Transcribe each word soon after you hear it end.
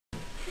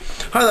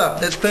Hi there,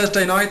 it's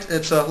Thursday night,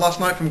 it's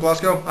last night from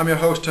Glasgow. I'm your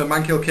host,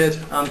 Mankill Kid,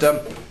 and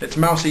it's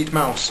Mouse Eat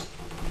Mouse.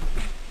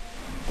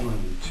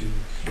 1, 2,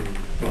 3,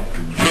 4.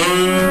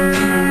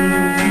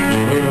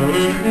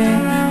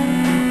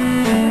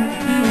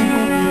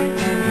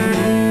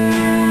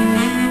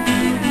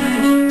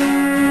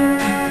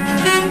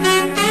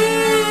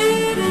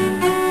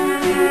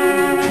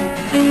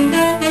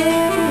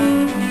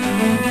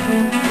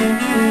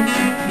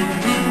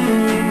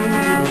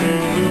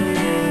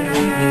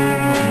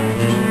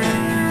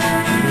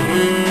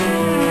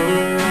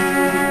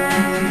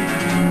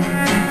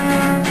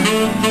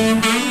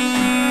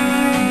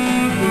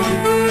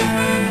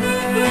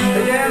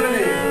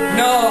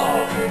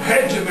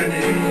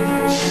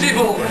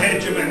 Civil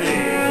hegemony,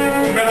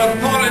 where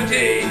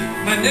authority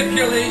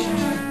manipulates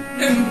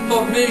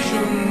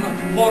information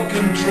for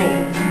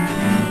control.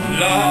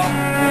 La,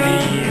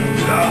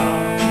 la,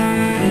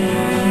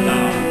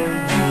 la.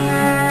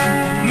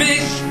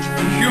 Most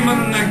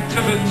human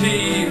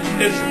activity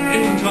is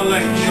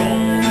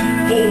intellectual.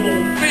 Homo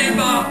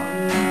faber,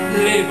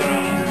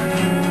 laborer,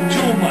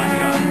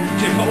 toolmaker,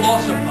 to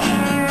philosopher,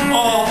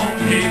 or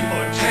a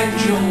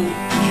potential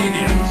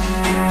genius.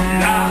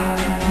 La.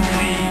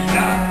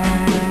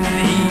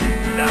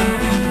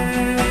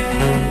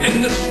 In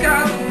the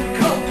scam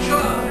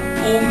culture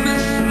or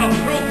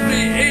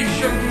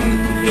misappropriation,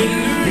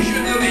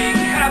 illusionary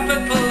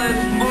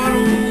capitalist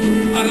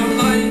models are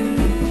aligned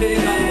to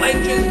the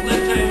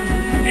legislative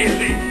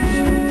elite.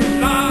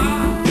 La,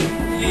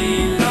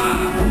 la,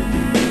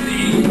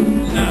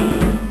 la.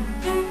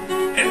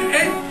 In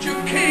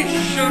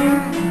education,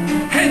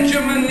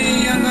 hegemony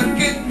and a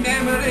good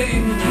memory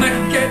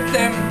might get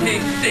them to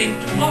St.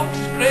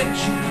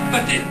 Oxbridge,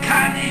 but it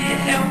can't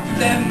help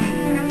them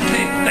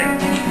to think.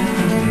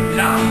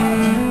 La, la,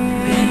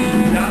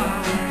 la.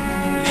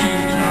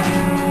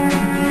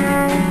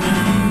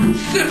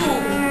 Civil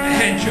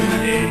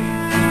hegemony.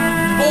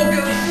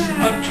 Bogus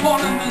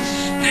autonomous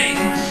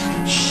states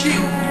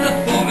shield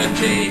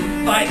authority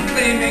by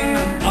claiming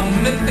a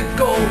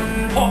mythical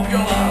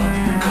popular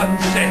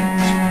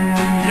consent.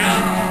 La,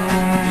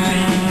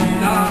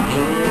 la,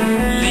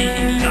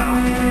 la.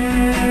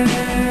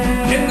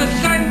 In the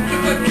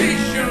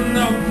sanctification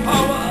of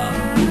power,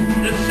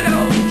 the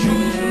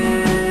self-chosen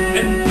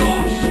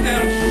endorse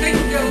their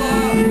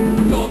singular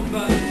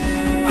dogmas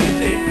as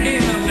the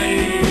enemy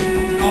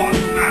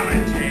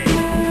normality.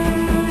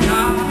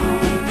 La,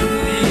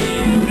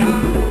 la,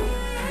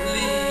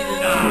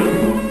 la.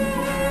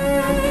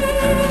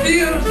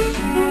 Fierce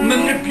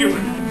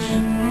manipulants,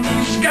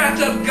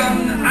 scattergun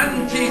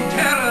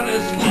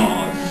anti-terrorist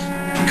laws,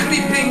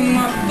 creeping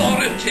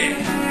authority,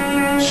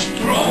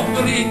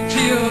 strawberry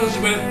tears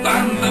with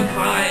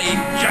amplified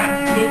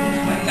jackfruit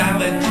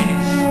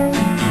banalities.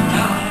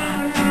 La,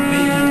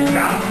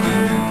 la,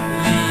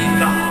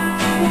 la.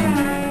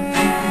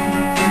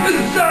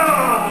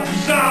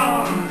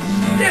 Czars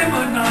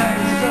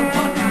demonize the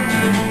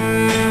vulnerable,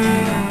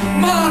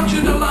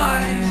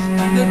 marginalize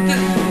the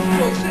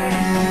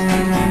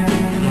dispossessed,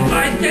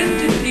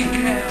 identity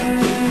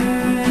camps,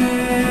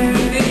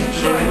 in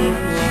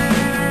triumphs,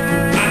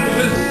 and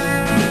his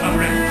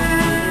arrest.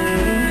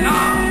 La,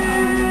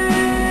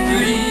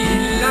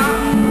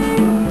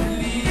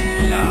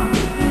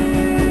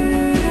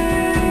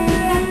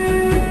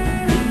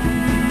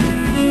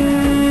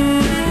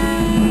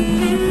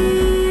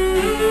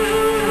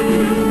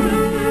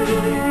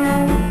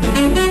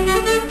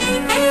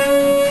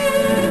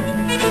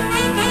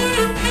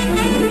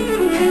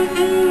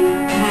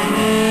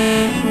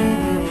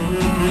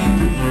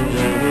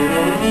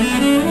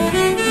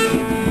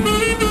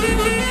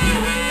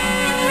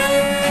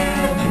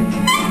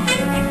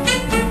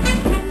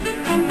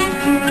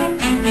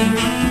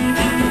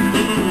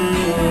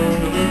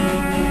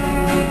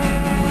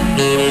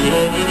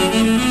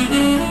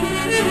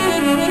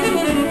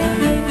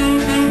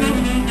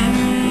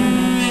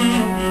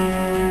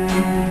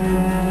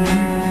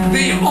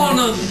 the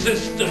honor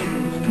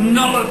system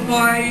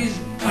nullifies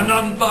an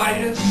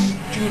unbiased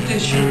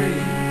judiciary.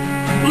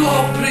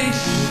 Law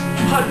priests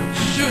had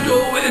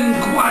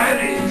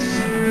pseudo-inquiries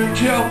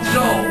to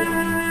absolve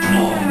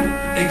all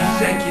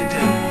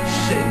executive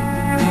sin.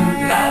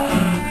 La,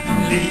 la,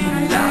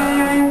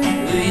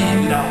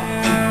 la.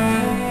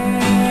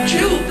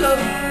 Children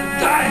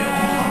die of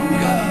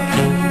hunger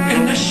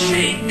in the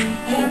shake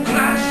of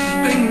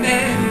grasping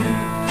men,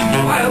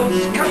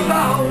 whilst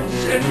cabals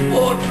in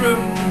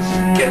boardrooms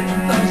get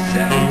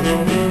themselves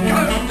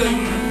counting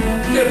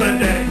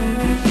dividends.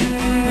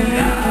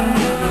 La,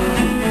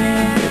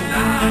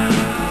 la,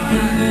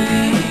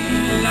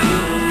 la.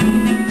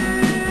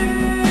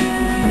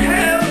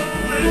 Hell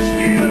is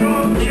here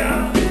on ya,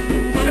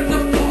 in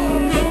the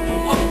form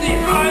of the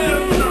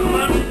Iron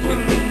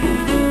Mountain,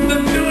 the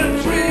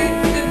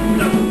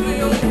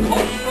military-industrial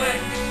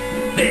complex,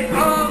 the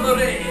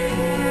armory,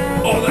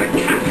 or the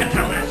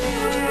capitalist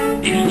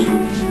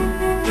elite.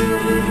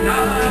 La,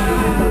 la,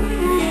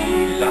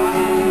 la.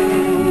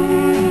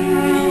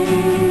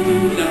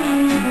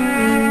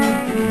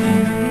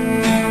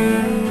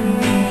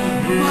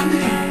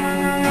 Money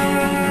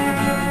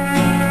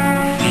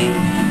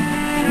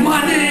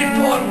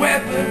for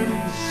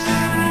weapons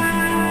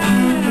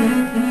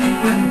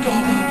and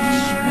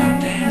dollars for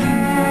death.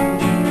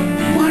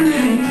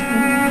 Money,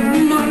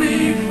 money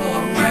for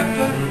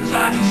weapons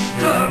and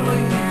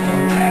sterling for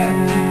death.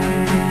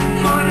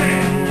 Money,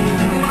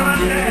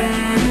 money,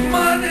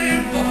 money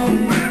for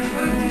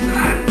weapons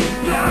and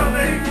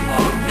sterling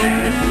for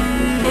death.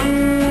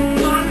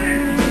 Money,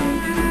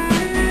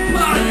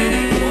 money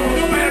for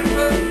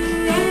weapons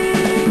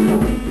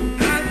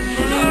and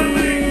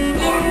sterling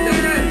for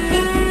death.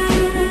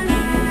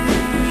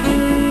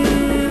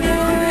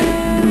 Money,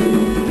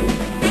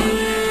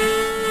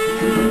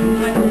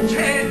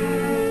 10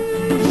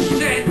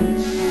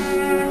 cents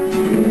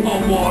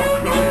a war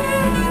crime.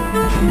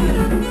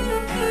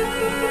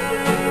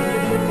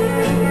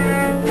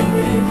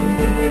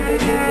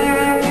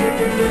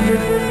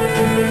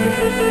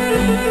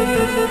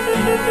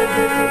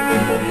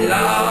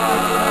 La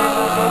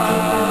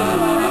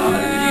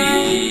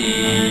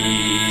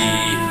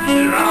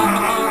li ra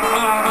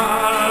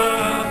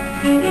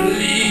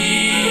li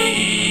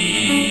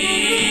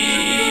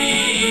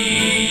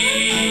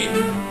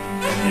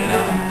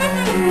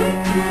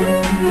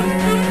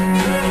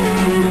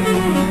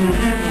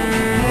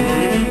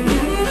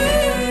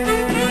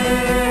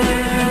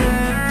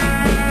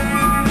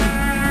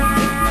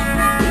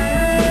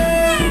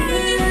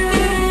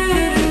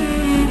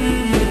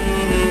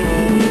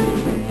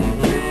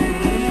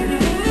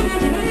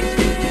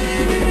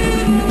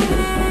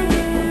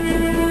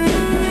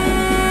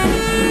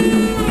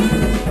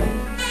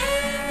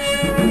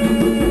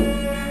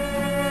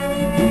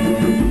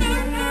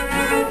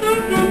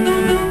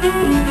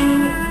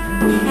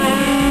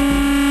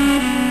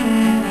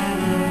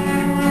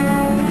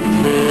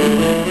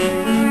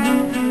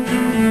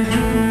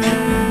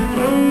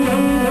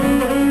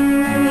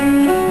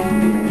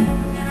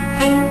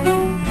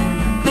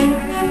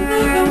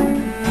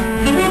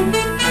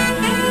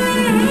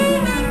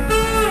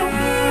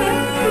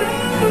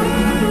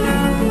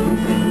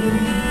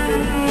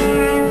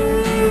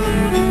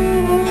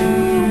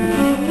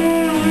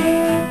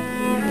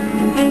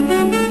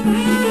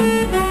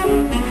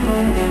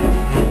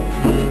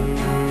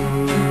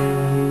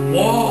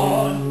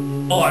War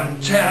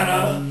on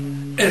terror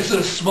is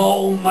a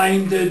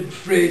small-minded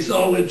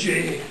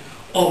phraseology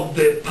of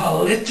the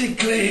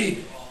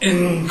politically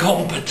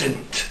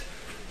incompetent.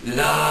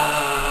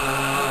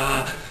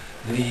 La,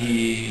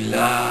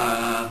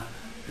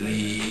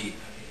 li,